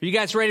Are you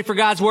guys ready for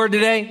God's word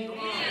today?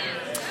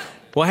 Yes.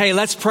 Well, hey,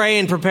 let's pray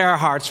and prepare our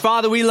hearts.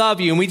 Father, we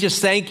love you and we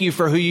just thank you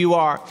for who you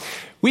are.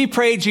 We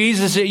pray,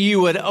 Jesus, that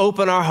you would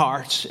open our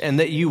hearts and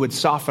that you would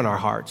soften our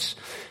hearts.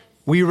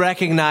 We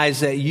recognize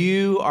that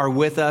you are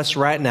with us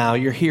right now.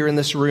 You're here in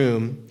this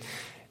room.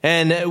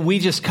 And we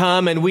just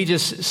come and we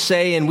just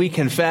say and we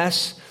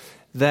confess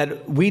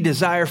that we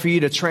desire for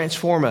you to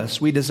transform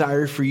us. We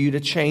desire for you to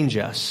change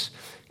us,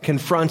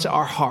 confront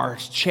our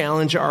hearts,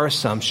 challenge our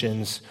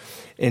assumptions.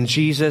 In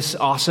Jesus'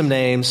 awesome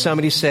name,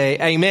 somebody say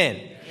amen.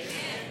 Amen.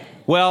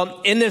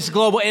 Well, in this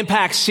Global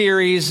Impact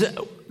series,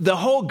 the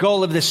whole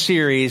goal of this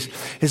series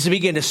is to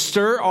begin to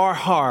stir our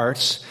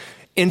hearts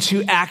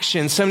into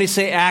action. Somebody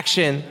say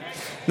action.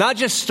 Not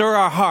just stir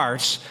our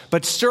hearts,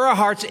 but stir our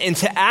hearts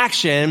into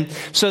action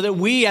so that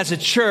we as a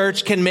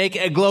church can make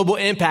a global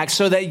impact,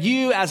 so that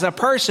you as a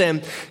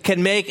person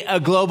can make a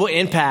global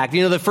impact.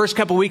 You know, the first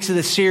couple weeks of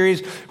this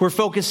series, we're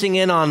focusing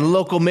in on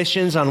local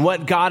missions, on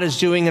what God is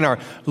doing in our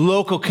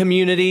local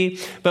community.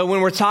 But when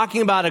we're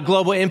talking about a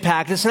global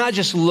impact, it's not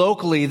just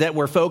locally that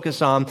we're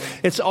focused on,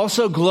 it's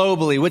also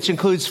globally, which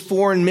includes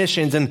foreign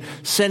missions and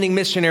sending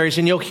missionaries.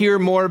 And you'll hear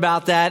more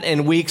about that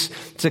in weeks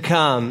to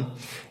come.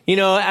 You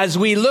know, as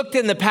we looked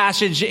in the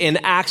passage in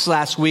Acts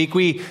last week,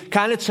 we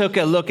kind of took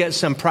a look at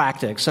some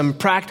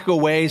practical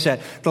ways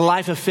at the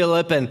life of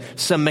Philip and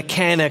some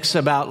mechanics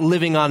about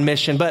living on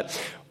mission. But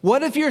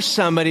what if you're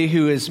somebody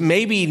who has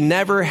maybe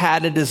never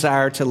had a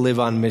desire to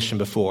live on mission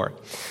before?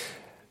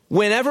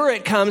 Whenever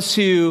it comes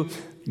to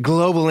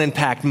Global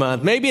Impact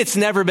Month, maybe it's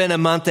never been a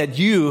month that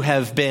you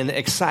have been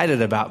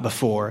excited about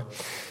before.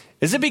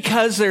 Is it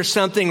because there's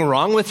something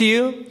wrong with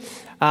you?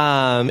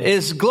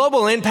 Is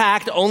global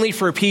impact only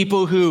for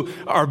people who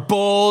are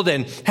bold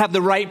and have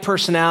the right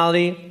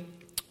personality?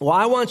 Well,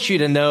 I want you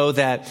to know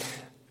that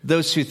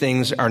those two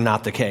things are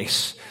not the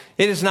case.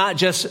 It is not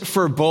just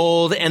for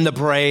bold and the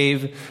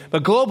brave,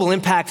 but global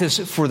impact is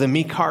for the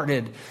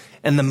meek-hearted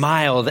and the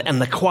mild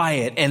and the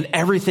quiet and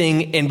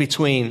everything in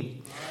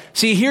between.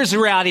 See, here's the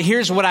reality.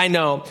 Here's what I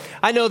know.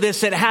 I know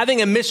this, that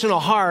having a missional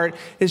heart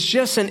is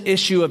just an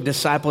issue of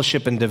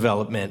discipleship and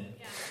development.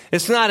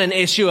 It's not an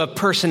issue of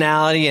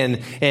personality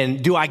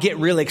and do I get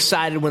really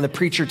excited when the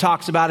preacher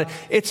talks about it?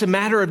 It's a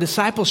matter of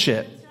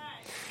discipleship.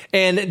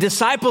 And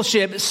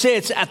discipleship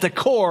sits at the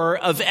core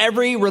of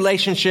every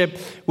relationship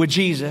with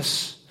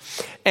Jesus.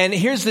 And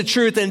here's the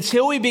truth.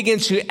 Until we begin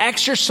to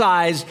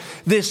exercise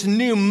this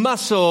new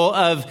muscle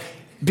of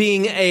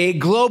being a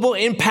global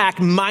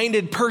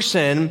impact-minded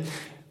person,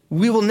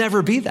 we will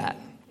never be that.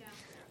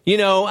 You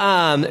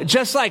know,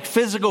 just like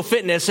physical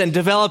fitness and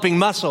developing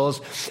muscles,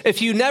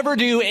 if you never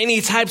do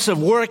any types of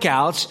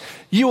workouts,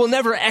 you will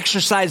never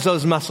exercise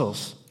those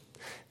muscles.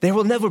 They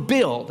will never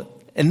build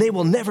and they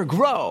will never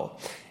grow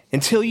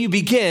until you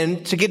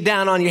begin to get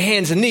down on your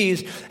hands and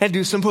knees and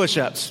do some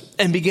push-ups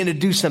and begin to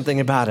do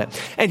something about it.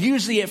 And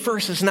usually at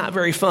first it's not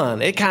very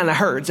fun. It kind of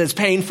hurts. It's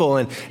painful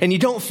and you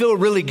don't feel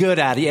really good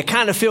at it. You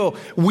kind of feel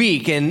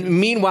weak. And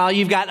meanwhile,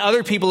 you've got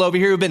other people over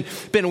here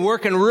who've been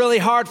working really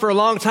hard for a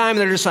long time.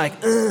 They're just like,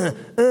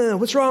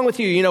 what's wrong with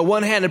you? You know,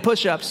 one-handed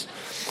push-ups.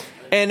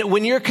 And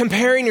when you're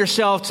comparing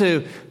yourself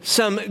to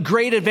some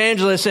great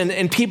evangelists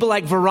and people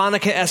like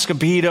Veronica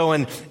Escobedo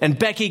and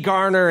Becky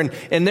Garner,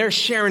 and they're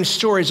sharing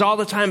stories all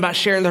the time about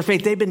sharing their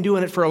faith. They've been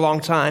doing it for a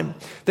long time.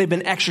 They've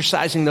been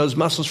exercising those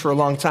muscles for a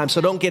long time. So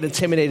don't get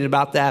intimidated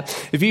about that.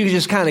 If you could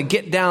just kind of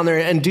get down there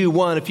and do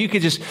one, if you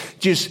could just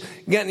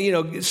get, you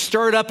know,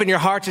 stir it up in your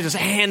heart to just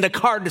hand a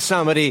card to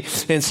somebody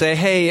and say,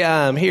 hey,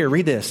 here,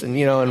 read this, and,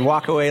 you know, and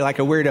walk away like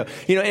a weirdo.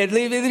 You know,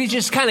 it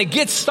just kind of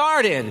get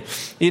started.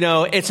 You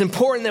know, it's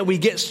important that we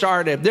get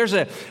started. There's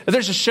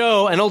a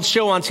show, an old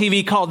show on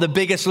TV called The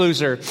Biggest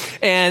Loser.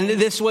 And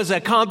this was a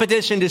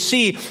competition to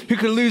see who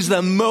could lose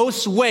the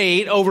most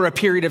weight over a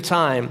period of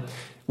time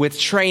with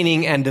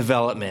training and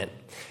development.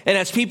 And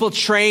as people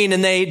train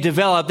and they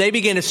develop, they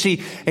begin to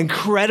see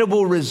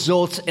incredible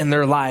results in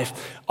their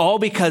life, all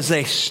because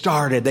they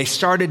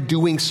started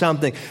doing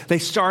something. They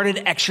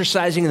started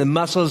exercising the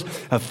muscles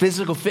of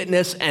physical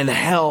fitness and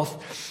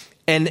health.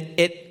 And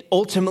it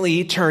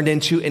ultimately turned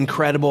into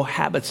incredible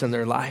habits in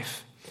their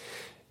life.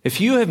 If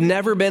you have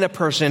never been a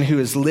person who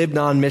has lived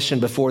on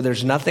mission before,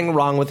 there's nothing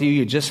wrong with you.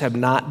 You just have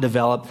not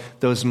developed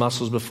those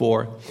muscles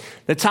before.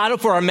 The title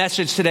for our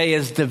message today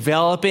is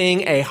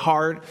Developing a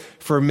Heart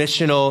for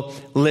Missional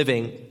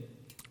Living.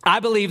 I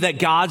believe that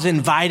God's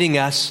inviting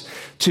us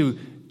to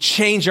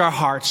change our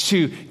hearts,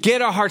 to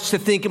get our hearts to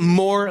think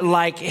more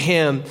like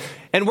Him.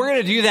 And we're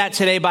going to do that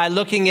today by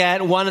looking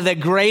at one of the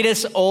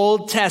greatest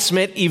Old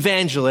Testament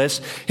evangelists.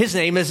 His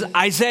name is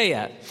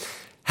Isaiah.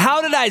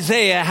 How did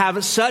Isaiah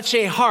have such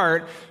a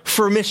heart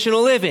for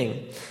missional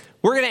living?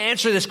 We're going to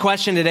answer this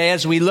question today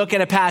as we look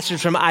at a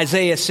passage from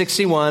Isaiah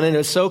 61. And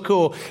it's so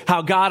cool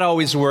how God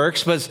always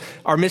works. Because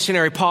our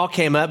missionary Paul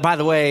came up, by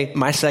the way,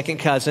 my second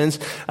cousins,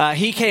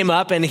 he came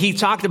up and he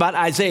talked about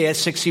Isaiah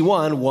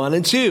 61, 1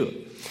 and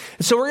 2.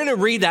 So we're going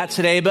to read that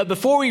today, but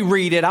before we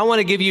read it, I want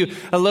to give you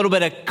a little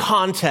bit of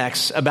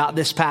context about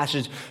this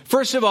passage.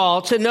 First of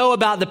all, to know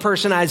about the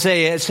person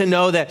Isaiah is to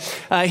know that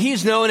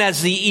he's known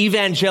as the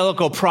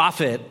evangelical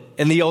prophet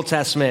in the Old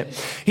Testament.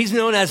 He's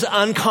known as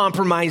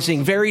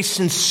uncompromising, very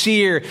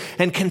sincere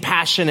and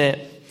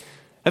compassionate.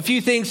 A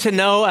few things to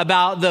know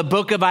about the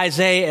book of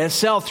Isaiah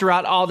itself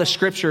throughout all the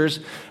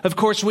scriptures. Of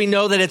course, we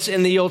know that it's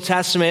in the Old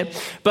Testament,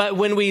 but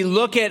when we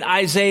look at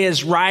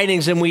Isaiah's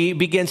writings and we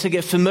begin to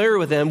get familiar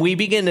with him, we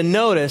begin to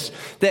notice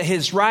that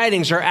his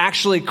writings are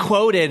actually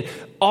quoted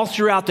all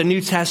throughout the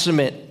New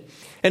Testament.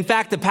 In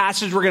fact, the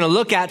passage we're going to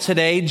look at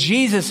today,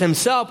 Jesus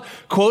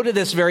himself quoted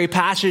this very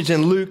passage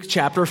in Luke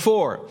chapter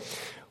 4.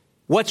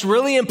 What's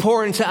really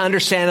important to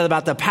understand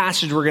about the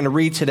passage we're going to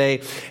read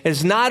today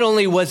is not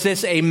only was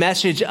this a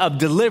message of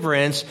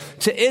deliverance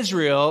to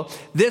Israel,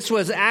 this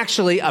was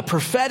actually a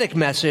prophetic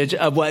message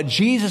of what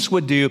Jesus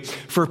would do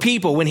for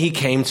people when he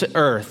came to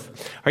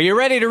earth. Are you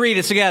ready to read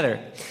it together?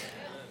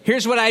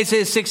 Here's what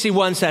Isaiah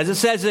 61 says. It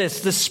says this: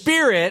 "The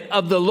Spirit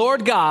of the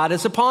Lord God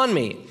is upon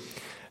me,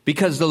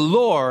 because the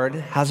Lord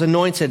has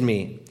anointed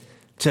me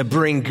to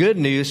bring good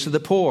news to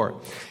the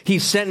poor. He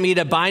sent me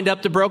to bind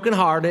up the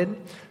brokenhearted,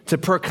 to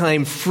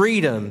proclaim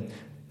freedom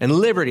and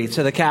liberty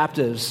to the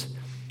captives,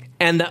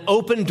 and the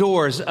open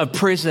doors of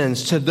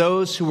prisons to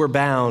those who were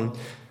bound,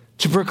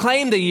 to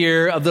proclaim the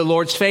year of the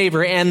Lord's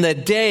favor and the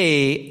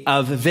day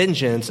of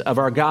vengeance of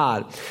our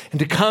God, and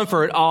to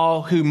comfort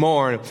all who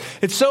mourn."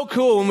 It's so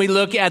cool when we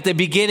look at the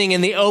beginning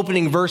and the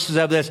opening verses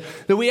of this,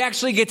 that we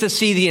actually get to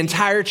see the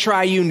entire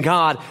triune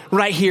God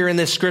right here in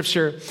this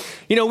scripture.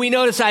 You know, we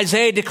notice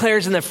Isaiah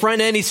declares in the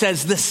front end, he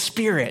says, the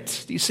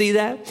Spirit. Do you see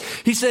that?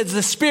 He says,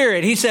 the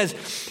Spirit. He says,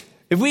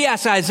 if we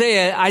ask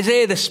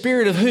Isaiah, the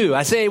Spirit of who?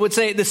 Isaiah would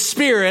say, the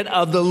Spirit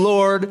of the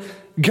Lord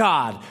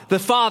God, the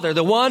Father,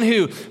 the one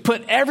who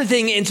put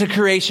everything into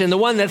creation, the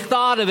one that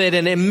thought of it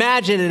and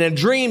imagined it and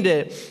dreamed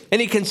it.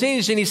 And he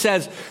continues and he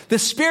says, the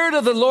Spirit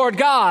of the Lord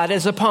God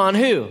is upon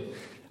who?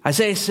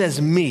 Isaiah says,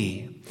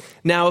 me.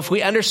 Now, if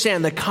we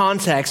understand the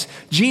context,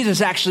 Jesus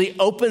actually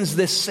opens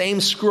this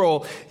same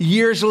scroll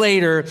years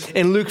later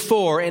in Luke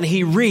 4, and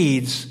he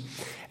reads,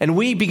 and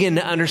we begin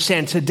to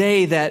understand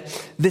today that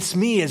this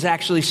me is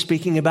actually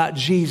speaking about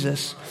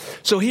Jesus.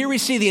 So here we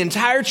see the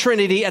entire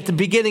Trinity at the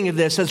beginning of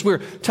this as we're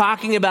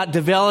talking about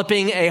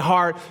developing a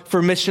heart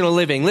for missional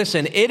living.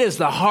 Listen, it is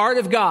the heart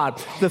of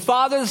God, the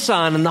Father, the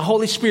Son, and the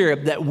Holy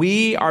Spirit that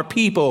we are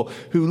people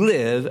who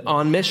live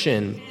on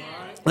mission.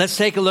 Let's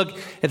take a look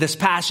at this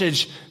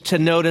passage to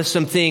notice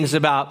some things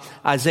about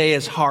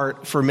Isaiah's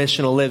heart for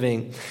missional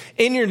living.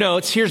 In your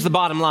notes, here's the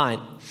bottom line.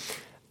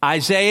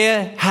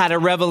 Isaiah had a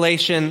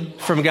revelation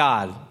from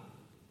God,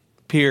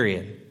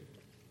 period.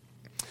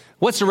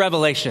 What's a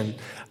revelation?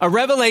 A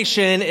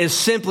revelation is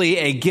simply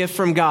a gift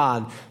from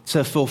God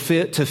to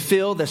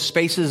fill the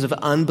spaces of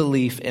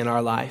unbelief in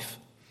our life.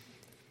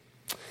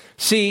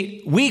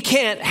 See, we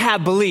can't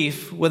have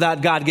belief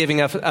without God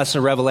giving us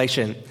a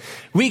revelation.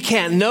 We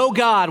can't know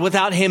God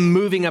without him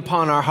moving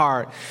upon our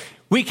heart.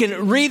 We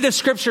can read the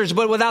scriptures,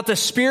 but without the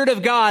Spirit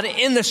of God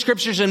in the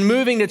scriptures and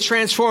moving to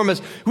transform us,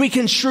 we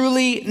can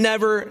truly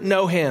never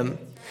know him.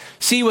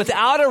 See,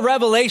 without a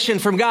revelation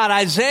from God,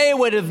 Isaiah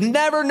would have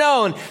never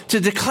known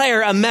to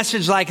declare a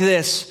message like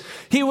this.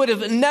 He would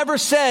have never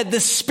said,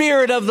 the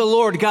Spirit of the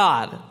Lord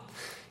God.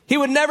 He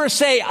would never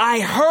say, I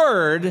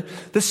heard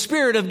the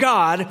Spirit of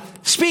God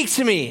speak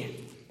to me.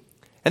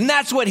 And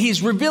that's what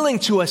he's revealing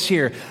to us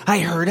here. I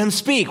heard him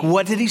speak.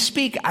 What did he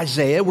speak,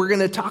 Isaiah? We're going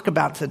to talk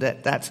about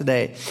that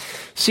today.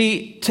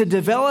 See, to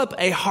develop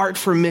a heart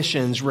for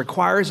missions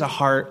requires a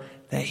heart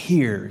that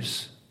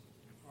hears.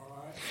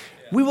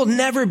 We will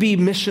never be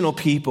missional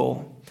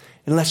people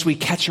unless we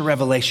catch a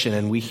revelation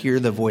and we hear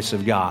the voice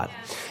of God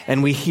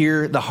and we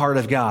hear the heart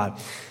of God.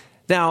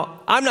 Now,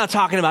 I'm not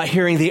talking about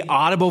hearing the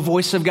audible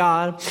voice of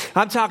God.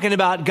 I'm talking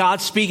about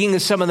God speaking in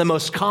some of the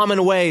most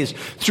common ways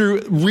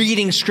through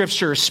reading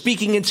scripture,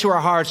 speaking into our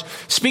hearts,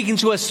 speaking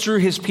to us through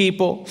his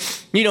people.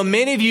 You know,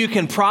 many of you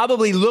can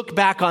probably look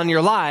back on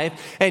your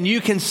life and you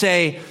can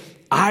say,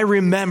 I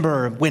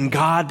remember when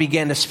God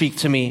began to speak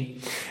to me.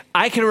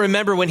 I can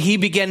remember when he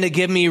began to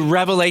give me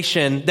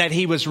revelation that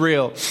he was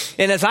real.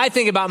 And as I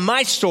think about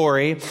my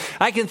story,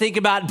 I can think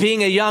about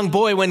being a young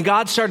boy when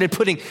God started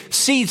putting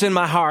seeds in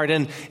my heart.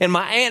 And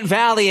my Aunt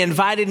Valley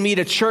invited me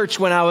to church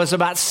when I was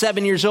about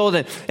 7 years old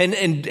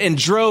and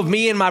drove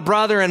me and my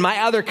brother and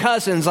my other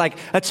cousins, like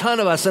a ton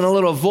of us, in a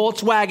little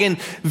Volkswagen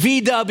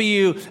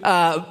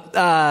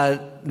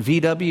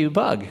VW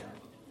Bug.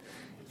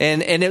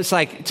 And it was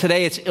like,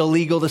 today it's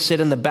illegal to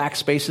sit in the back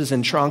spaces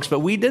and trunks, but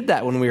we did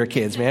that when we were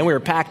kids, man. We were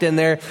packed in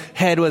there,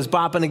 head was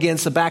bopping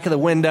against the back of the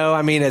window.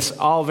 I mean, it's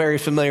all very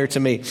familiar to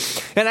me.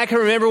 And I can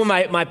remember when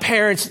my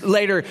parents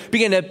later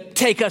began to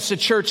take us to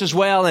church as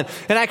well. And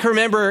I can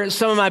remember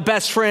some of my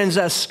best friends,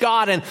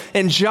 Scott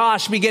and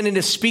Josh, beginning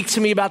to speak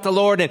to me about the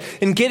Lord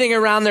and getting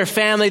around their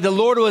family. The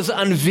Lord was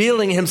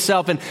unveiling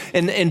himself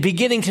and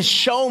beginning to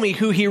show me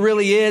who he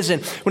really is.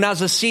 And when I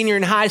was a senior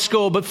in high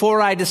school, before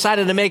I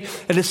decided to make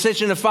a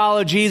decision to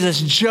follow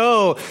Jesus.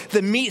 Joe,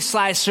 the meat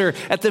slicer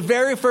at the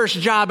very first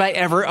job I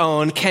ever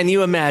owned. Can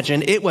you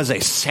imagine? It was a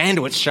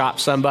sandwich shop,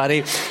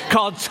 somebody,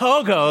 called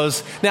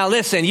Togo's. Now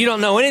listen, you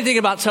don't know anything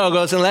about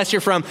Togo's unless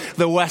you're from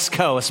the West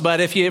Coast. But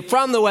if you're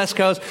from the West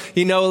Coast,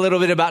 you know a little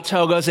bit about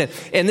Togo's.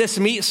 And this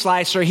meat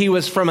slicer, he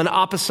was from an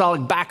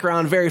apostolic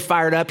background, very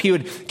fired up. He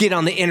would get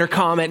on the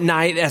intercom at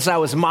night as I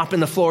was mopping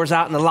the floors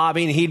out in the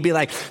lobby, and he'd be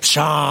like,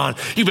 Shawn,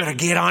 you better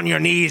get on your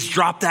knees,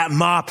 drop that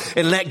mop,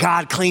 and let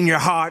God clean your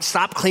heart.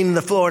 Stop cleaning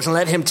the floors and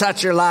let him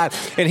touch your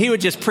life. And he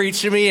would just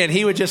preach to me, and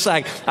he would just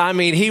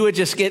he would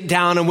just get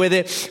down and with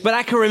it. But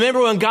I can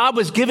remember when God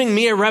was giving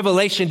me a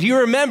revelation. Do you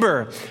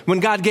remember when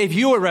God gave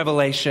you a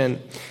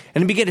revelation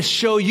and began to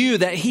show you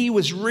that he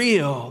was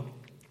real?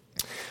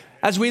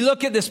 As we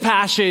look at this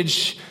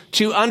passage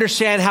to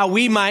understand how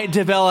we might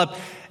develop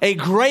a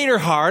greater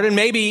heart, and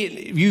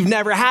maybe you've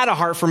never had a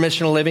heart for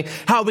missional living,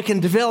 how we can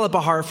develop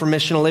a heart for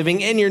missional living.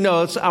 In your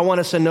notes, I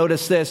want us to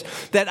notice this,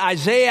 that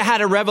Isaiah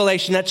had a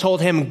revelation that told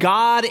him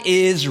God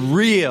is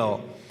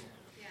real.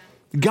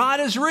 God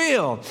is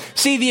real.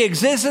 See, the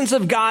existence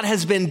of God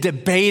has been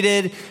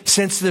debated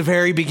since the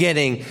very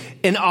beginning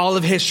in all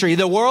of history.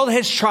 The world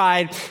has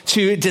tried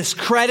to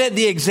discredit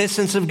the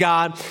existence of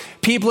God.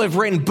 People have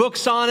written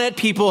books on it.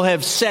 People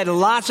have said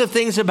lots of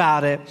things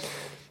about it.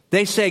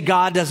 They say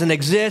God doesn't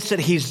exist, that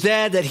he's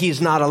dead, that he's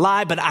not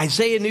alive, but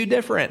Isaiah knew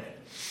different.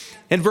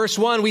 In verse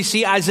 1, we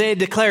see Isaiah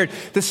declared,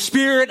 the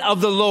Spirit of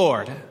the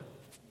Lord.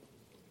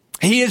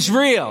 He is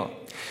real.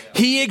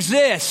 He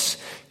exists.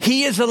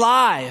 He is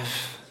alive.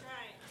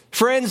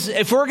 Friends,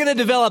 if we're going to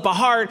develop a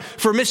heart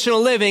for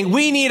missional living,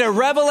 we need a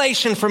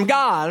revelation from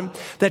God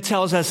that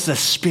tells us the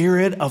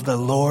Spirit of the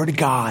Lord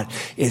God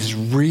is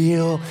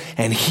real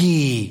and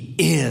he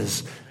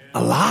is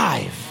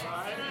alive.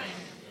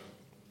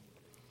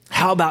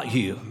 How about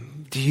you?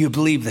 Do you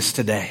believe this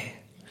today?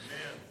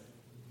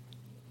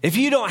 If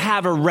you don't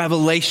have a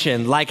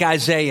revelation like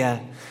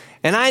Isaiah,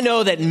 and I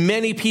know that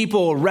many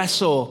people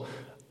wrestle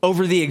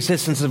over the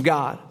existence of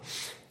God.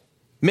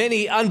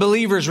 Many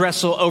unbelievers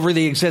wrestle over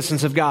the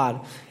existence of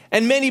God.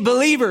 And many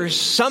believers,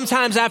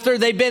 sometimes after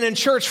they've been in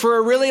church for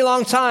a really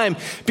long time,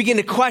 begin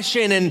to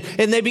question and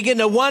they begin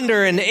to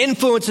wonder, and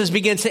influences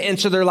begin to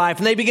enter their life.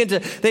 And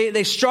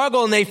they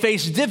struggle and they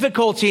face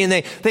difficulty, and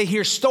they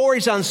hear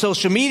stories on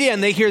social media,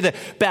 and they hear the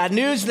bad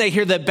news, and they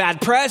hear the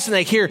bad press, and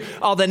they hear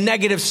all the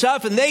negative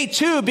stuff. And they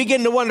too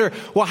begin to wonder,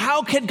 well,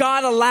 how could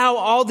God allow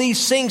all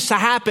these things to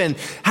happen?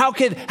 How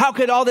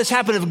could all this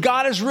happen? If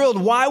God is real,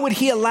 why would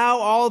he allow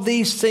all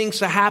these things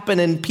to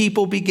happen? And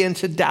people begin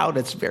to doubt.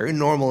 It's very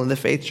normal in the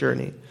faith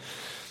journey.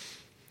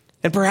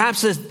 And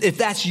perhaps if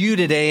that's you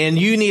today and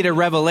you need a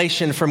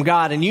revelation from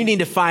God and you need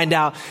to find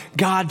out,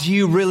 God, do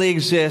you really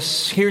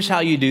exist? Here's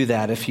how you do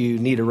that if you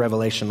need a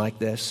revelation like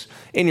this.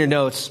 In your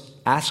notes,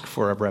 ask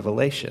for a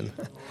revelation.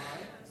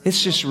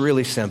 It's just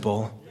really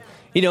simple.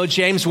 You know,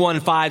 James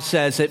 1:5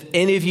 says, if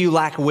any of you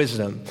lack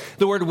wisdom,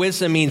 the word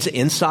wisdom means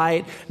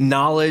insight,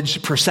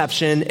 knowledge,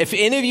 perception. If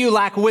any of you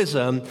lack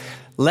wisdom,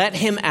 let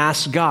him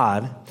ask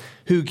God,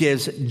 who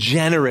gives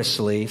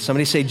generously,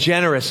 somebody say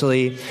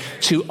generously,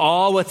 to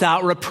all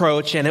without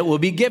reproach, and it will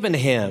be given to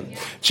him.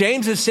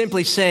 James is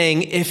simply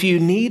saying, if you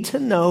need to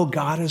know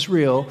God is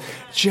real,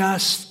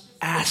 just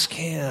ask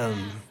him.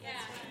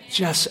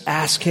 Just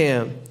ask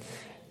him.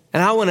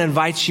 And I want to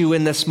invite you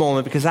in this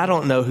moment, because I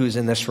don't know who's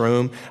in this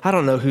room. I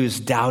don't know who's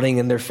doubting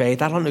in their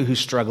faith. I don't know who's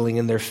struggling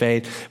in their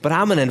faith. But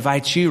I'm going to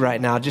invite you right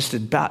now just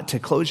about to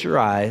close your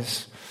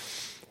eyes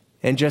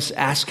and just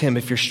ask him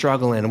if you're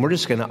struggling. And we're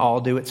just going to all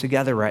do it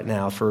together right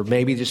now for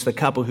maybe just the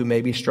couple who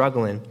may be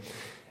struggling.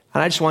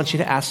 And I just want you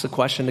to ask the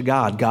question to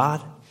God. God,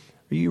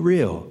 are you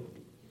real?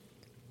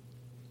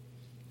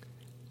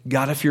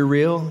 God, if you're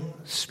real,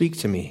 speak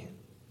to me.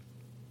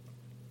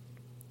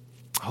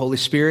 Holy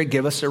Spirit,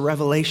 give us a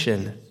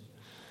revelation.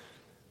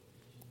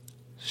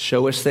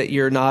 Show us that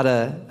you're not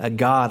a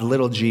God,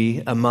 little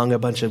g, among a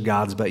bunch of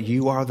gods, but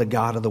you are the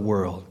God of the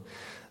world,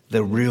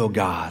 the real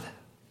God.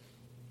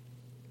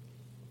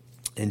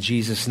 In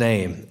Jesus'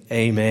 name,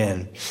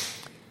 amen.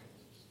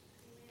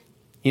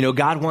 You know,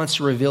 God wants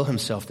to reveal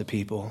himself to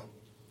people.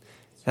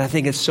 And I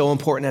think it's so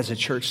important as a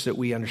church that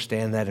we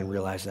understand that and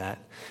realize that.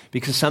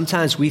 Because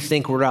sometimes we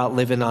think we're out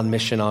living on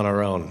mission on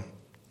our own.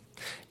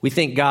 We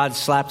think God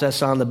slapped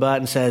us on the butt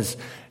and says,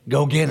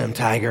 go get him,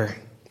 tiger.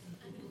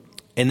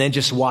 And then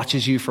just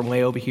watches you from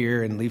way over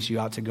here and leaves you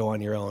out to go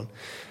on your own.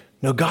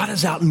 No, God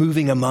is out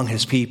moving among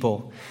his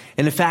people.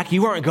 And in fact,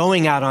 you aren't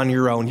going out on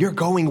your own. You're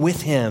going with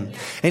him.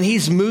 And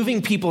he's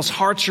moving people's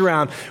hearts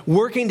around,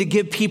 working to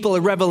give people a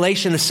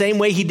revelation the same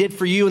way he did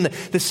for you and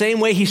the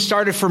same way he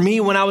started for me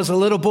when I was a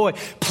little boy,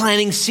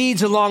 planting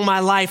seeds along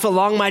my life,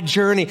 along my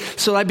journey.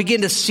 So I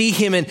begin to see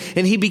him and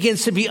he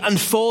begins to be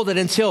unfolded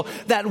until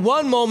that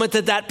one moment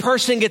that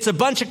person gets a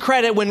bunch of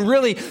credit when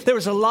really there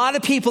was a lot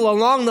of people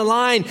along the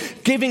line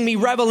giving me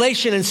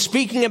revelation and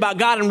speaking about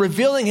God and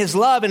revealing his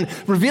love and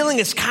revealing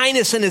his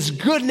kindness and his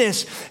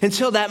goodness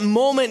until that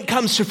moment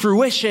comes to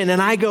fruition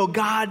and I go,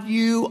 God,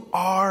 you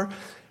are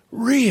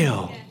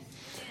real.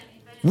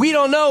 We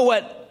don't know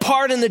what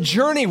part in the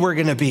journey we're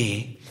going to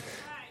be.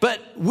 But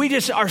we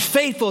just are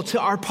faithful to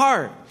our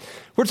part.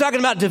 We're talking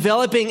about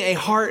developing a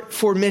heart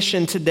for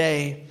mission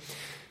today.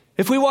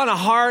 If we want a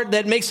heart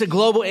that makes a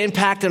global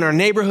impact in our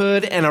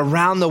neighborhood and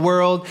around the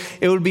world,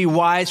 it would be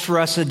wise for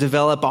us to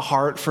develop a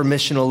heart for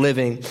missional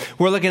living.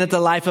 We're looking at the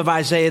life of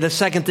Isaiah. The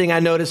second thing I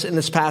noticed in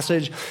this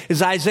passage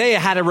is Isaiah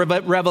had a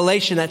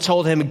revelation that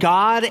told him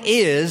God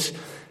is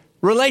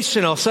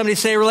relational. Somebody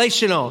say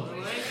relational.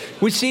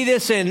 We see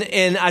this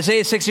in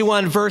Isaiah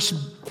 61 verse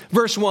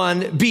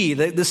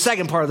 1b, the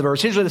second part of the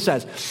verse. Here's what it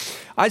says.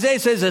 Isaiah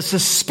says, it's the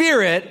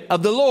Spirit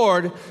of the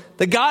Lord,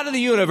 the God of the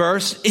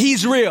universe.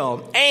 He's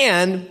real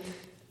and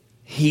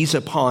He's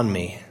upon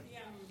me. Yeah,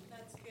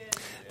 that's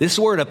good. This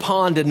word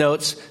upon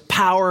denotes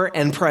power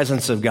and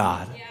presence of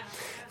God. Yeah.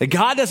 That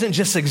God doesn't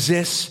just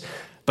exist,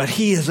 but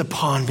He is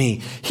upon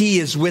me. He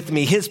is with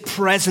me. His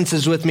presence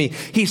is with me.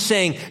 He's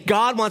saying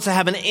God wants to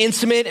have an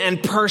intimate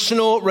and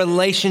personal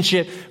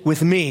relationship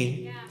with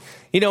me. Yeah.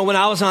 You know, when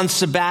I was on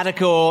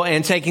sabbatical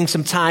and taking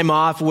some time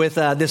off with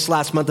this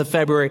last month of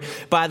February,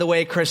 by the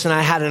way, Chris and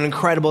I had an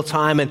incredible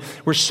time, and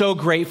we're so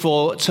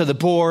grateful to the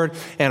board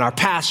and our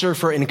pastor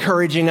for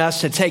encouraging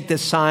us to take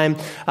this time.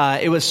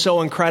 It was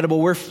so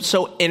incredible. We're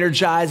so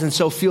energized and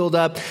so fueled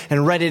up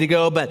and ready to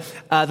go. But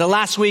the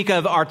last week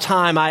of our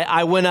time,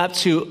 I went up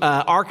to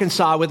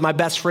Arkansas with my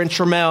best friend,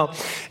 Tramel,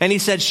 and he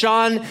said,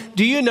 Shawn,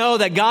 do you know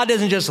that God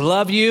doesn't just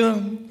love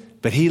you,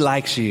 but He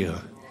likes you?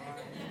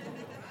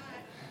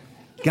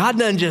 God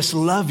doesn't just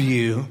love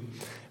you,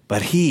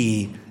 but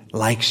He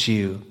likes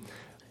you.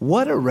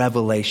 What a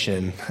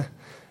revelation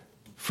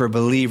for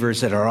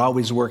believers that are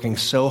always working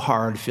so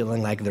hard,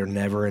 feeling like they're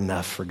never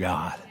enough for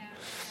God.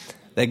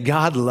 That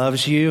God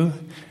loves you,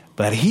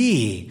 but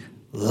He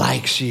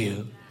likes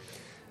you.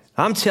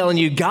 I'm telling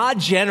you, God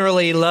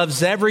generally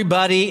loves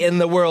everybody in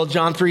the world.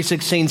 John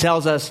 3:16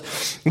 tells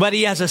us, but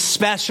He has a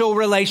special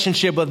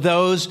relationship with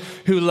those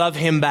who love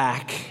Him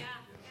back.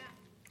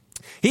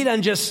 He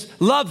doesn't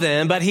just love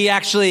them, but He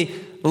actually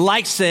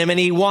likes them, and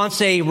He wants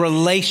a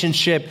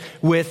relationship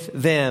with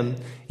them.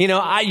 You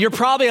know, you're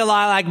probably a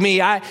lot like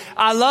me. I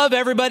love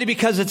everybody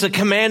because it's a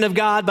command of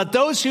God, but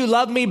those who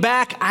love me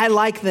back, I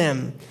like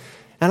them.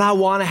 And I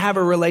want to have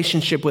a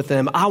relationship with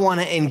them. I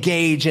want to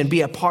engage and be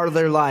a part of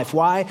their life.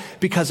 Why?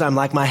 Because I'm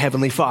like my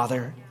Heavenly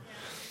Father.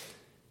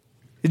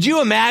 Did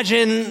you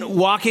imagine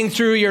walking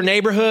through your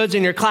neighborhoods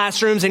and your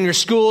classrooms and your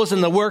schools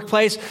and the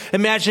workplace,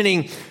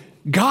 imagining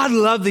God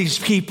loved these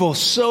people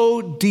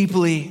so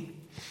deeply.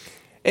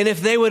 And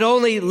if they would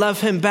only love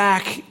Him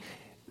back,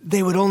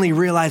 they would only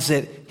realize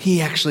that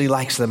He actually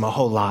likes them a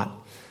whole lot.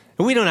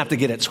 And we don't have to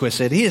get it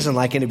twisted. He doesn't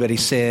like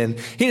anybody's sin.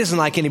 He doesn't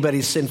like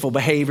anybody's sinful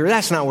behavior.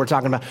 That's not what we're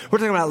talking about. We're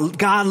talking about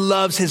God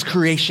loves His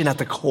creation at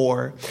the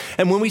core.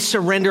 And when we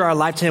surrender our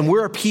life to Him,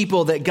 we're a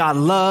people that God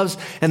loves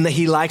and that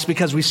He likes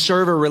because we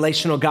serve a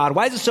relational God.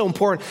 Why is it so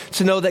important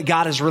to know that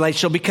God is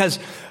relational? Because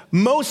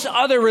most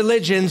other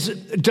religions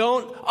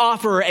don't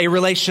offer a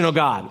relational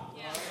God.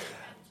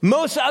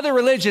 Most other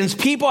religions,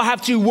 people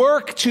have to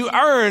work to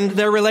earn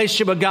their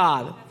relationship with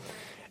God.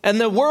 And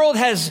the world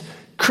has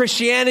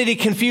Christianity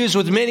confused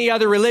with many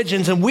other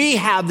religions, and we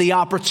have the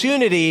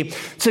opportunity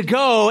to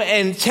go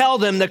and tell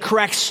them the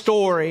correct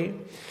story.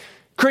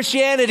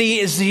 Christianity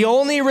is the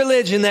only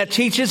religion that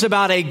teaches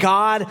about a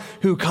God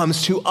who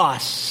comes to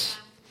us.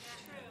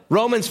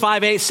 Romans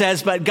 5:8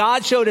 says, but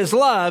God showed His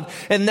love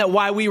and that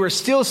while we were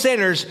still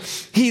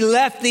sinners, He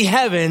left the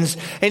heavens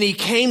and He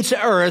came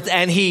to earth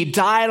and He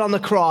died on the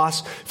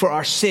cross for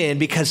our sin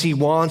because He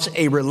wants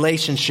a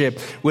relationship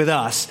with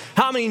us.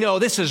 How many know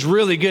this is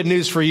really good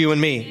news for you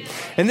and me?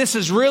 And this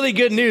is really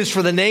good news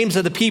for the names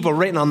of the people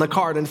written on the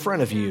card in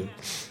front of you.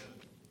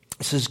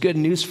 This is good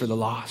news for the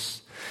lost.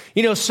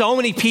 You know, so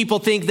many people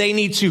think they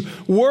need to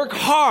work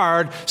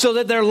hard so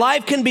that their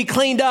life can be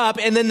cleaned up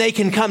and then they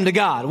can come to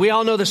God. We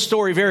all know the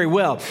story very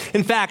well.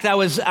 In fact, I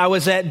was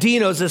at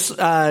Dino's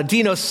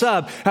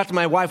sub after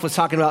my wife was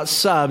talking about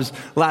subs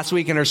last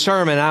week in her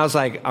sermon. I was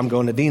like, I'm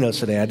going to Dino's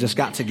today. I just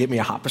got to get me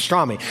a hot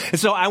pastrami. And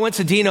so I went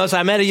to Dino's.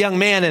 I met a young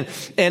man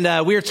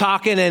and we were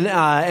talking and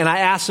I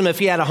asked him if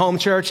he had a home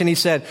church and he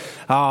said,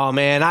 oh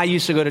man, I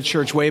used to go to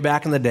church way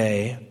back in the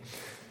day.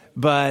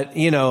 But,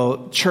 you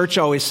know, church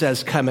always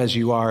says, come as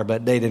you are,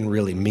 but they didn't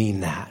really mean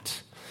that.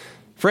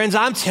 Friends,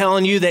 I'm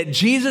telling you that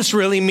Jesus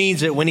really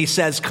means it when He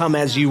says, come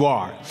as you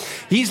are.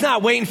 He's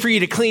not waiting for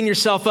you to clean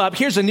yourself up.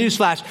 Here's a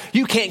newsflash.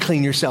 You can't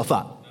clean yourself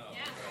up.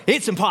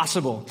 It's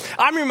impossible.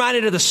 I'm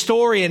reminded of the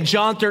story in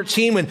John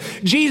 13 when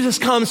Jesus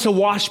comes to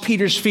wash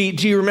Peter's feet.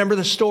 Do you remember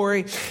the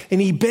story?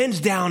 And He bends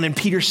down and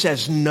Peter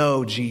says,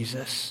 no,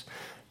 Jesus,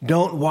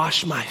 don't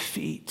wash my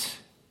feet.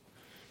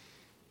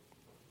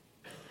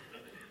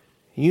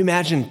 You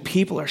imagine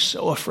people are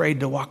so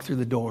afraid to walk through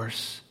the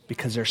doors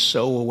because they're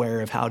so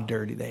aware of how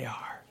dirty they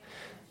are.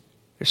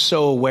 They're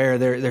so aware,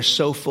 they're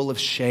so full of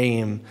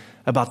shame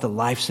about the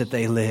lives that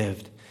they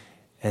lived.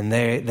 And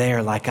they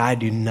are like, I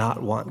do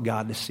not want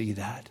God to see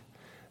that.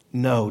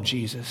 No,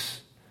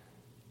 Jesus,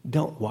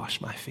 don't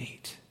wash my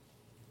feet.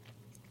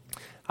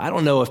 I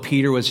don't know if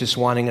Peter was just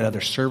wanting another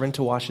servant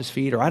to wash his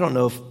feet, or I don't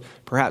know if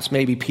perhaps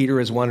maybe Peter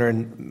is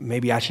wondering,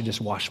 maybe I should just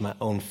wash my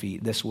own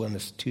feet. This one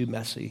is too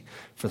messy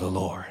for the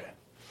Lord.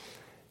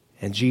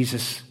 And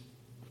Jesus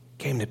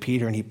came to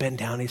Peter and he bent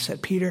down and he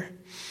said, Peter,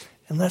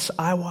 unless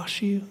I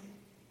wash you,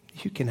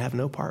 you can have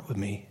no part with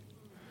me.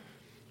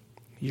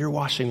 Your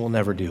washing will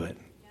never do it.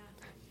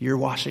 Your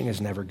washing is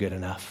never good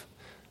enough.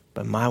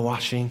 But my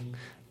washing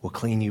will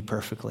clean you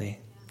perfectly.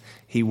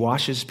 He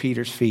washes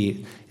Peter's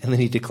feet, and then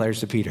he declares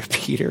to Peter,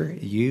 Peter,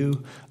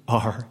 you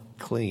are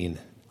clean.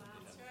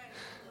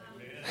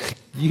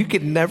 You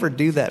could never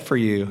do that for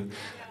you.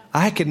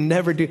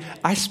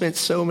 I spent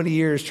so many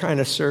years trying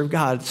to serve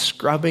God,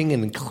 scrubbing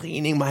and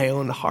cleaning my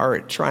own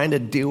heart, trying to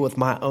deal with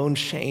my own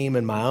shame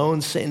and my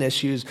own sin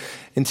issues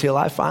until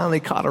I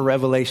finally caught a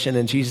revelation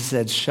and Jesus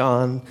said,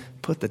 Shawn,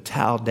 put the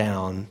towel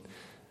down.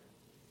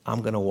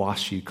 I'm going to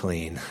wash you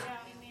clean.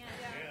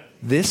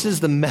 This is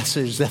the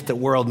message that the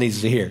world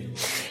needs to hear.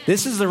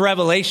 This is the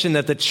revelation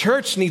that the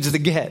church needs to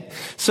get,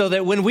 so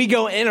that when we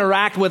go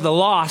interact with the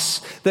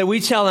lost, that we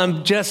tell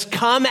them, just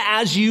come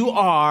as you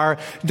are.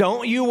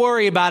 Don't you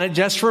worry about it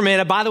just for a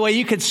minute. By the way,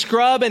 you could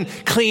scrub and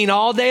clean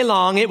all day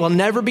long. It will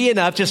never be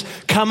enough. Just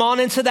come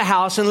on into the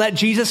house and let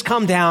Jesus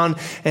come down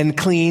and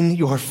clean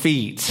your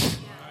feet.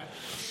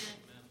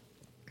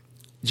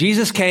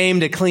 Jesus came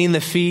to clean the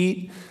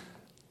feet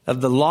of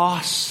the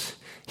lost.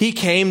 He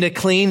came to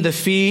clean the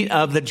feet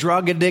of the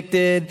drug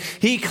addicted.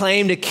 He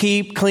came to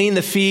clean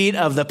the feet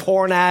of the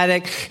porn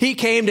addict. He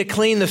came to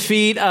clean the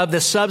feet of the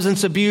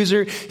substance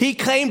abuser. He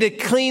came to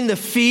clean the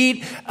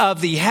feet of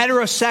the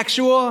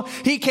heterosexual.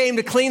 He came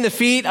to clean the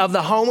feet of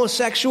the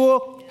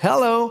homosexual.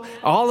 Hello,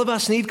 all of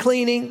us need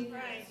cleaning.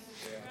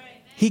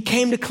 He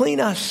came to clean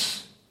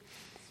us.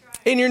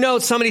 In your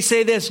notes, somebody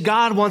say this,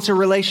 God wants a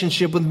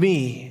relationship with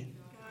me.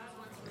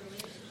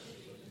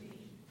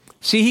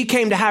 See, he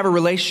came to have a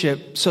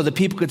relationship so that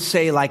people could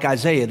say, like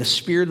Isaiah, the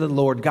Spirit of the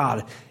Lord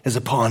God is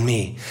upon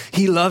me.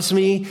 He loves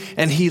me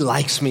and he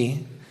likes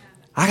me.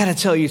 I got to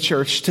tell you,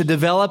 church, to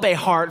develop a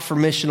heart for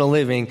missional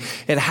living,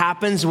 it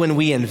happens when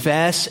we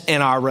invest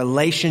in our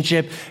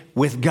relationship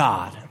with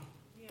God.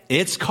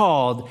 It's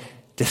called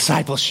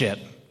discipleship.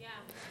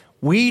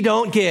 We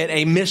don't get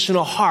a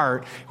missional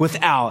heart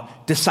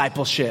without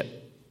discipleship.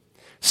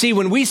 See,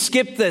 when we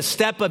skip the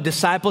step of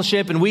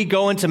discipleship and we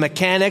go into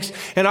mechanics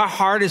and our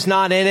heart is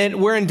not in it,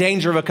 we're in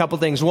danger of a couple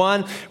things.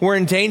 One, we're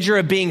in danger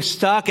of being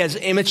stuck as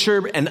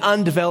immature and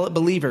undeveloped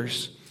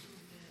believers,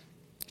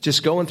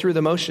 just going through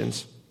the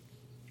motions.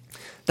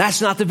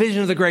 That's not the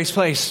vision of the Grace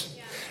Place.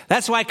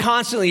 That's why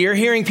constantly you're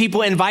hearing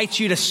people invite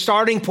you to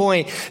starting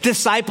point,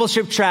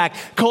 discipleship track,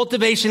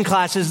 cultivation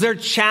classes. They're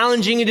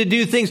challenging you to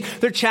do things.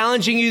 They're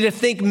challenging you to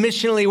think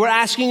missionally. We're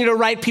asking you to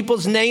write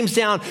people's names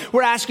down.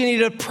 We're asking you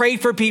to pray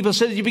for people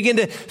so that you begin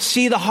to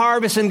see the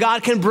harvest and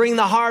God can bring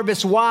the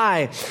harvest.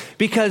 Why?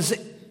 Because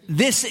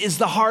this is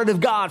the heart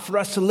of God for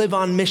us to live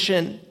on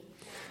mission.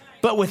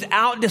 But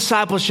without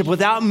discipleship,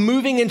 without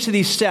moving into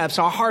these steps,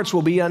 our hearts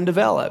will be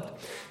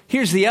undeveloped.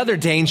 Here's the other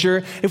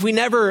danger. If we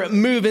never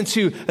move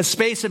into a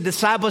space of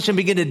discipleship and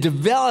begin to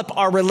develop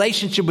our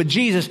relationship with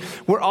Jesus,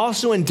 we're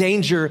also in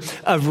danger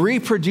of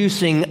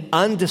reproducing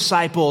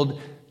undiscipled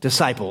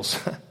disciples.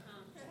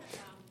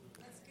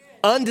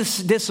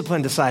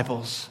 Undisciplined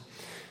disciples.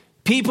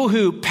 People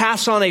who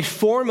pass on a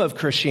form of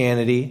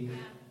Christianity,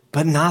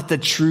 but not the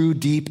true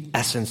deep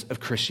essence of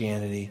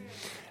Christianity.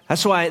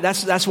 That's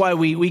why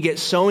we get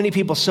so many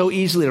people so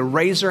easily to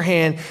raise their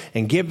hand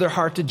and give their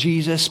heart to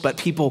Jesus, but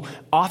people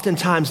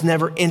oftentimes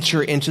never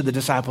enter into the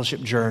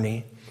discipleship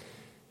journey.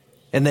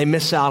 And they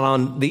miss out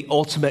on the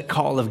ultimate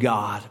call of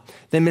God.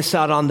 They miss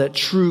out on the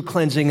true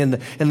cleansing and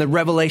the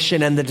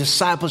revelation and the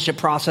discipleship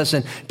process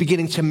and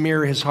beginning to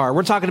mirror his heart.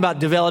 We're talking about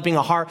developing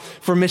a heart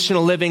for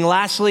missional living.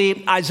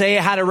 Lastly,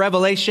 Isaiah had a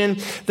revelation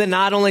that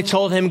not only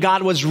told him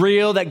God was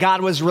real, that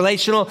God was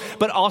relational,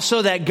 but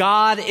also that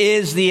God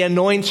is the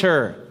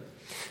anointer.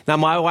 Now,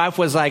 my wife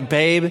was like,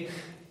 babe,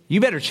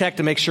 you better check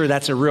to make sure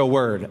that's a real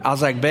word. I was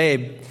like,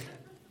 babe,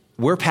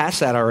 we're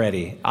past that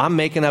already. I'm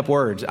making up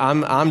words.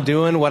 I'm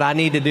doing what I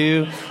need to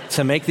do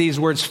to make these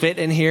words fit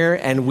in here.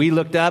 And we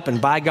looked up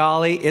and by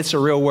golly, it's a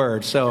real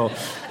word. So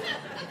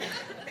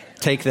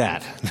take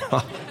that.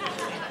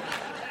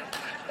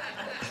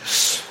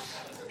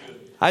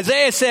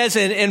 Isaiah says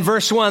in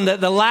verse 1, that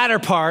the latter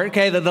part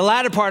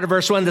of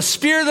verse 1, the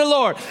Spirit of the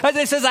Lord,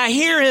 Isaiah says, I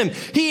hear him.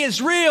 He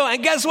is real.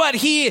 And guess what?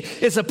 He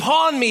is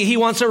upon me. He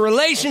wants a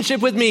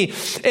relationship with me.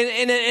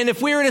 And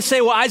if we were to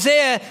say, well,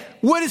 Isaiah,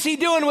 what is he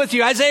doing with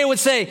you? Isaiah would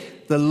say,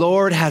 the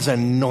Lord has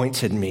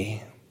anointed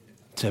me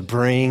to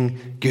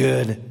bring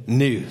good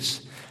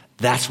news.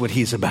 That's what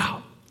he's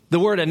about. The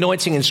word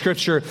anointing in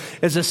Scripture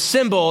is a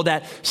symbol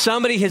that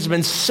somebody has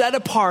been set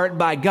apart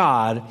by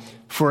God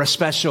for a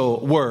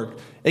special work.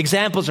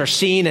 Examples are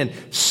seen in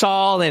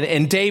Saul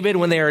and David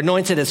when they are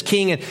anointed as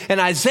king.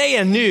 And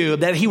Isaiah knew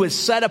that he was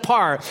set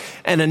apart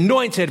and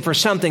anointed for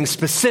something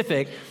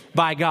specific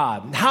by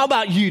God. How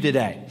about you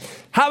today?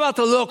 How about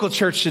the local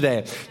church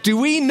today? Do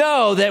we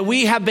know that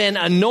we have been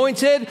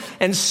anointed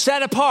and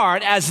set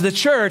apart as the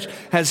church,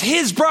 as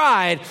his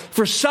bride,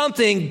 for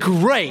something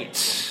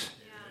great?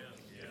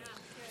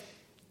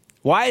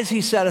 Why has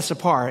he set us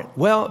apart?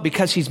 Well,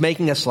 because he's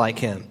making us like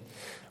him.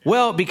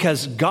 Well,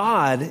 because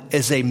God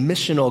is a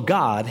missional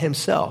God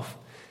himself.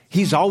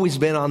 He's always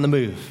been on the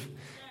move.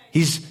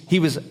 He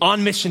was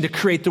on mission to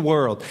create the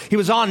world. He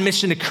was on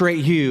mission to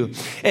create you.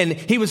 And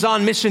he was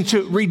on mission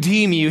to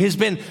redeem you. He's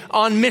been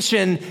on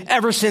mission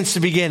ever since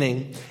the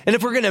beginning. And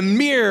if we're going to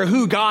mirror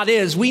who God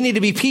is, we need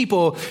to be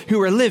people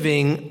who are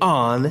living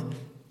on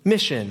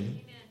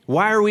mission.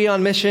 Why are we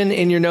on mission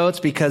in your notes?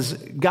 Because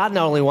God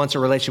not only wants a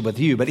relationship with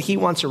you, but he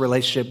wants a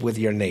relationship with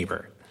your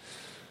neighbor.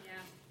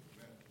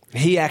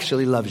 He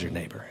actually loves your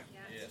neighbor.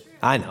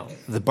 I know,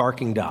 the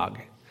barking dog.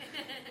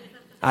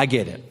 I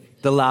get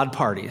it. The loud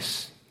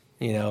parties,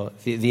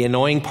 the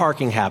annoying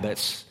parking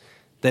habits.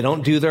 They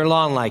don't do their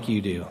lawn like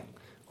you do.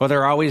 Or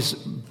they're always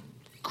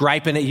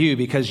griping at you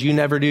because you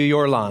never do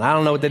your lawn. I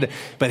don't know what they do.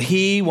 But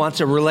he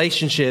wants a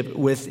relationship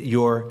with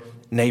your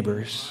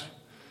neighbors.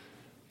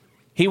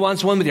 He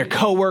wants one with your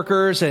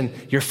coworkers and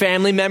your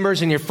family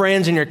members and your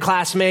friends and your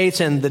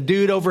classmates and the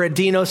dude over at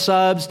Dino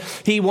Subs.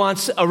 He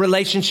wants a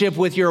relationship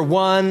with your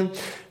one.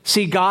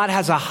 See, God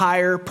has a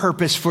higher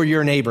purpose for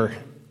your neighbor.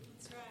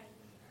 That's right.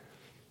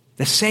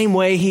 The same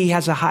way he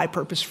has a high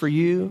purpose for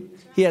you,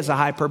 he has a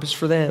high purpose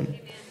for them.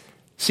 Amen.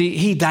 See,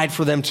 he died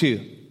for them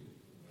too.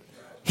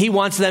 He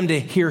wants them to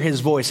hear his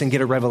voice and get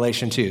a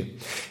revelation too.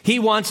 He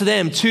wants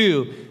them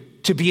to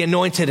be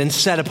anointed and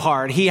set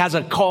apart. He has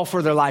a call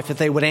for their life that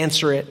they would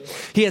answer it.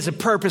 He has a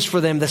purpose for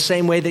them the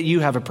same way that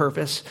you have a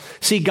purpose.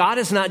 See, God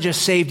has not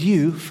just saved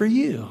you for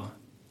you.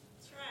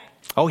 That's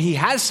right. Oh, he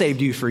has saved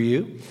you for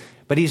you,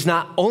 but he's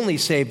not only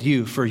saved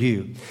you for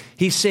you.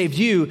 He saved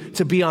you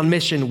to be on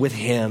mission with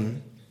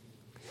him.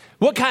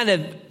 What kind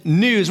of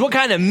news, what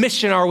kind of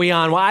mission are we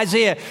on? Well,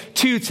 Isaiah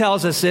 2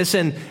 tells us this,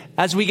 and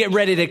as we get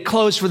ready to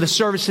close for the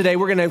service today,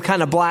 we're going to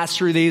kind of blast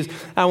through these.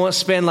 I won't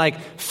spend like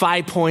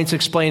 5 points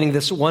explaining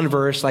this one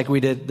verse like we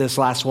did this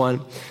last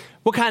one.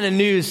 What kind of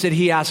news did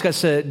he ask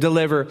us to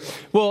deliver?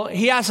 Well,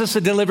 he asked us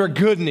to deliver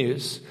good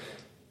news.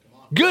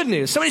 Good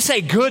news. Somebody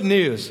say good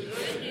news.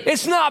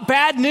 It's not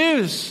bad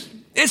news.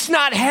 It's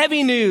not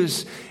heavy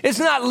news. It's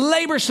not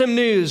laborsome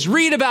news.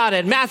 Read about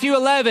it. Matthew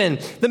 11,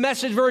 the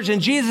Message version.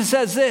 Jesus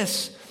says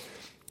this.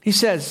 He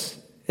says,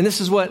 and this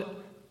is what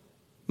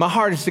my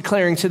heart is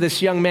declaring to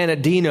this young man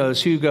at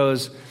Dino's who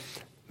goes,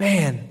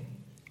 man,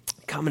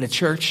 coming to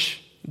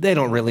church, they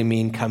don't really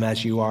mean come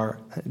as you are.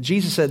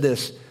 Jesus said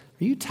this,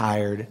 are you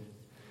tired?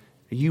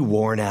 Are you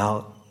worn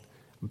out,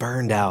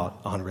 burned out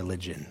on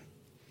religion?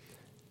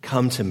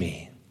 Come to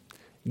me.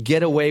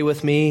 Get away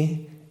with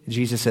me.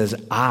 Jesus says,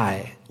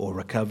 I will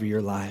recover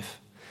your life.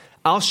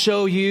 I'll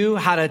show you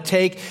how to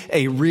take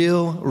a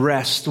real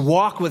rest.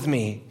 Walk with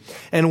me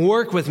and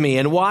work with me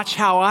and watch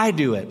how I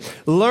do it.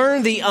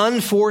 Learn the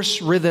unforced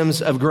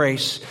rhythms of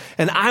grace,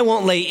 and I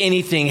won't lay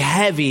anything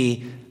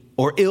heavy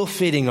or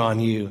ill-fitting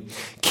on you.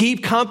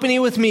 Keep company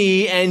with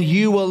me, and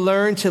you will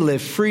learn to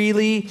live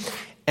freely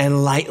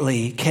and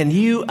lightly. Can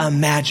you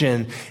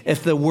imagine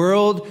if the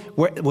world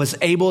was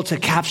able to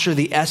capture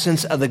the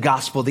essence of the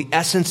gospel, the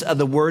essence of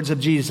the words of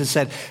Jesus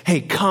said,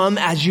 hey, come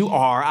as you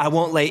are. I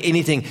won't lay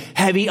anything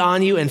heavy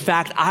on you. In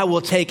fact, I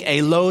will take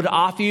a load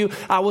off you.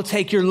 I will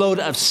take your load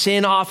of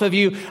sin off of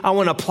you. I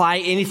won't apply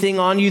anything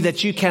on you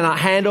that you cannot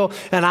handle.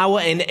 And I will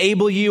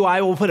enable you.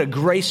 I will put a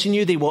grace in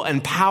you that will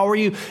empower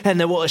you and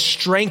that will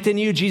strengthen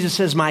you. Jesus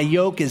says, my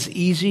yoke is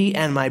easy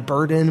and my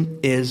burden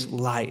is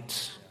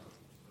light.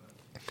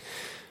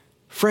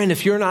 Friend,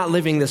 if you're not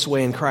living this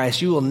way in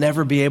Christ, you will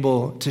never be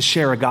able to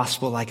share a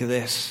gospel like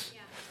this.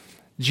 Yeah.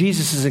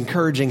 Jesus is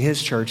encouraging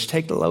his church,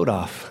 take the load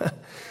off.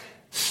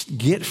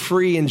 Get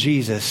free in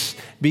Jesus.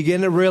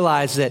 Begin to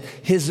realize that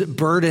his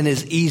burden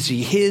is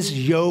easy. His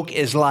yoke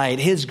is light.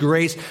 His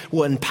grace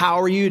will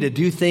empower you to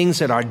do things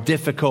that are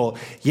difficult.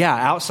 Yeah,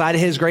 outside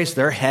of his grace,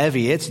 they're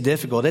heavy. It's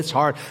difficult. It's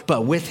hard.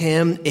 But with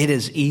him, it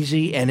is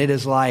easy and it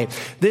is light.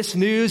 This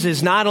news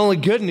is not only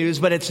good news,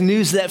 but it's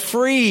news that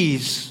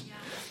frees.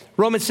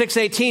 Romans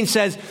 6:18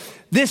 says,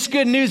 this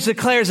good news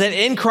declares that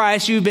in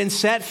Christ you've been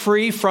set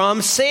free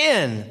from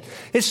sin.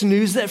 It's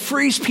news that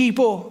frees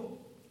people.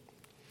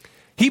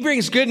 He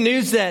brings good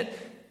news that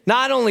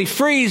not only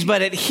frees,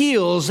 but it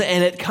heals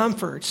and it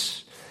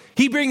comforts.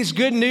 He brings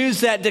good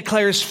news that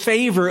declares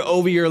favor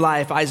over your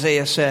life,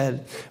 Isaiah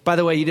said. By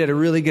the way, you did a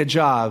really good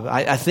job.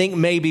 I think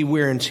maybe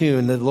we're in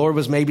tune. The Lord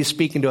was maybe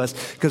speaking to us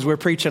because we're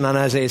preaching on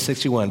Isaiah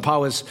 61.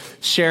 Paul was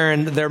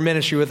sharing their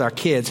ministry with our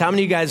kids. How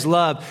many of you guys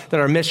love that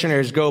our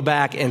missionaries go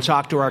back and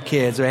talk to our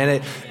kids? Man,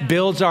 it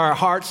builds our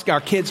hearts, our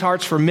kids'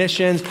 hearts for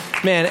missions.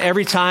 Man,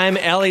 every time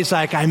Ellie's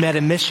like, I met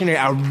a missionary,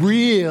 a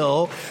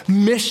real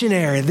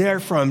missionary.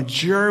 They're from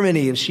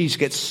Germany. And she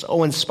gets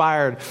so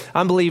inspired.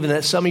 I'm believing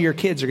that some of your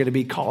kids are going to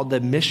be called called to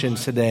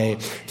missions today,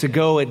 to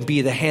go and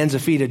be the hands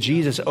and feet of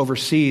Jesus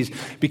overseas,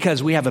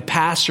 because we have a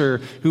pastor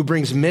who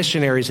brings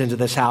missionaries into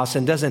this house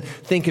and doesn't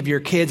think of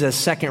your kids as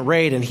second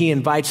rate, and he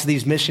invites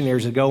these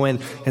missionaries to go in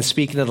and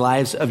speak into the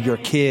lives of your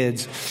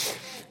kids.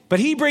 But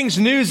he brings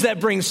news that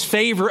brings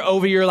favor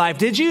over your life.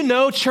 Did you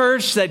know,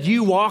 church, that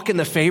you walk in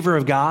the favor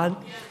of God?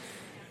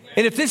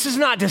 And if this is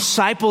not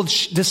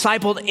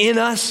discipled in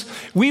us,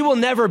 we will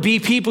never be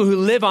people who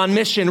live on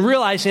mission,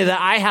 realizing that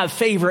I have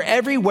favor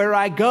everywhere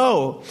I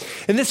go.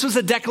 And this was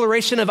a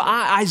declaration of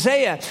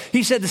Isaiah.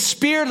 He said, the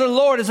Spirit of the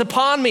Lord is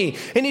upon me,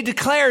 and he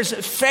declares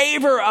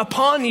favor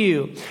upon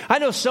you. I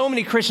know so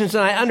many Christians,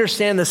 and I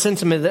understand the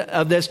sentiment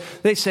of this.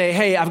 They say,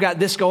 hey, I've got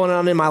this going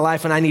on in my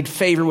life, and I need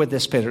favor with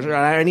this person, or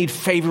I need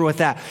favor with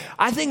that.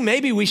 I think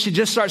maybe we should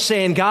just start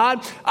saying, God,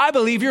 I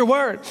believe your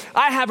word.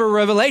 I have a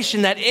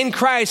revelation that in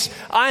Christ,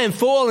 I am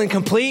full and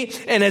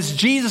complete. And as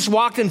Jesus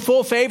walked in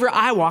full favor,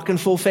 I walk in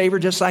full favor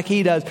just like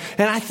he does.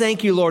 And I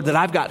thank you, Lord, that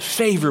I've got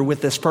favor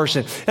with this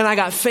person. And I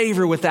got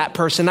favor with that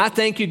person. I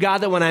thank you,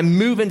 God, that when I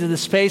move into the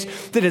space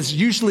that is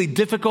usually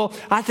difficult,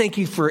 I thank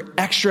you for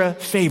extra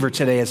favor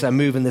today as I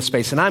move in this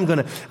space. And I'm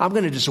going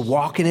to just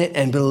walk in it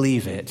and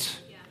believe it.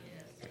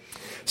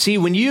 See,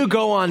 when you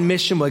go on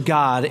mission with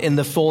God in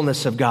the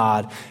fullness of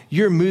God,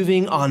 you're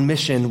moving on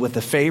mission with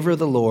the favor of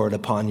the Lord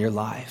upon your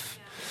life.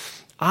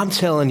 I'm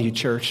telling you,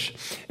 church,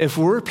 if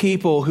we're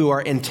people who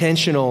are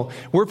intentional,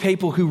 we're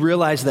people who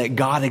realize that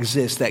God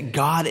exists, that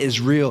God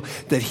is real,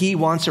 that he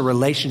wants a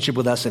relationship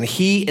with us, and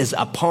he is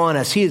upon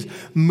us. He is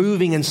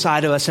moving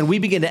inside of us, and we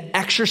begin to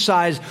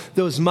exercise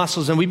those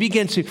muscles, and we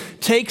begin to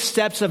take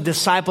steps of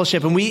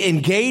discipleship, and we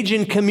engage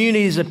in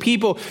communities of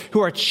people who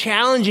are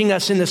challenging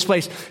us in this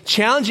place,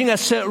 challenging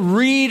us to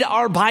read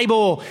our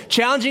Bible,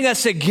 challenging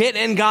us to get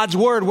in God's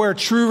word where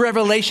true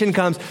revelation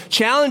comes,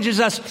 challenges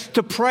us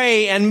to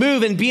pray and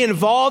move and be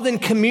involved in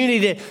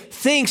community that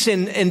thinks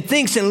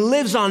and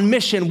lives on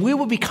mission. We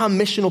will become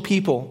missional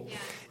people. Yeah.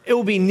 It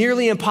will be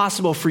nearly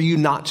impossible for you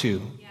not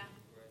to. Yeah.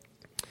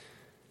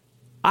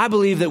 I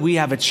believe that we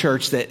have a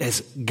church that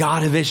has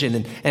got a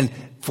vision, and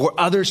for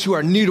others who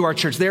are new to our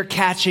church, they're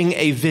catching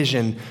a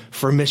vision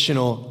for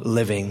missional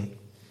living.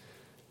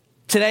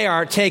 Today,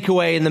 our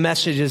takeaway in the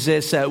message is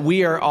this, that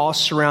we are all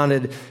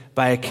surrounded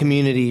by a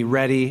community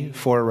ready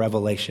for a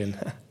revelation.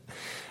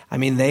 I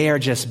mean, they are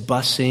just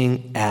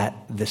busting at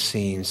the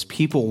seams.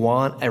 People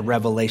want a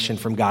revelation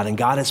from God, and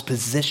God has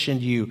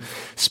positioned you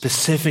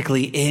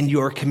specifically in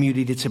your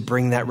community to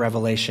bring that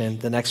revelation.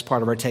 The next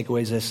part of our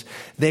takeaway is this: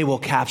 they will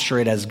capture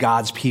it as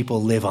God's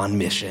people live on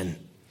mission.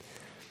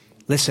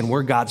 Listen,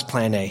 we're God's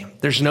plan A.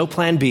 There's no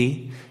plan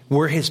B.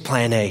 We're his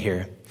plan A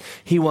here.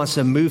 He wants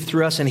to move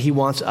through us, and he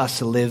wants us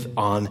to live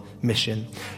on mission.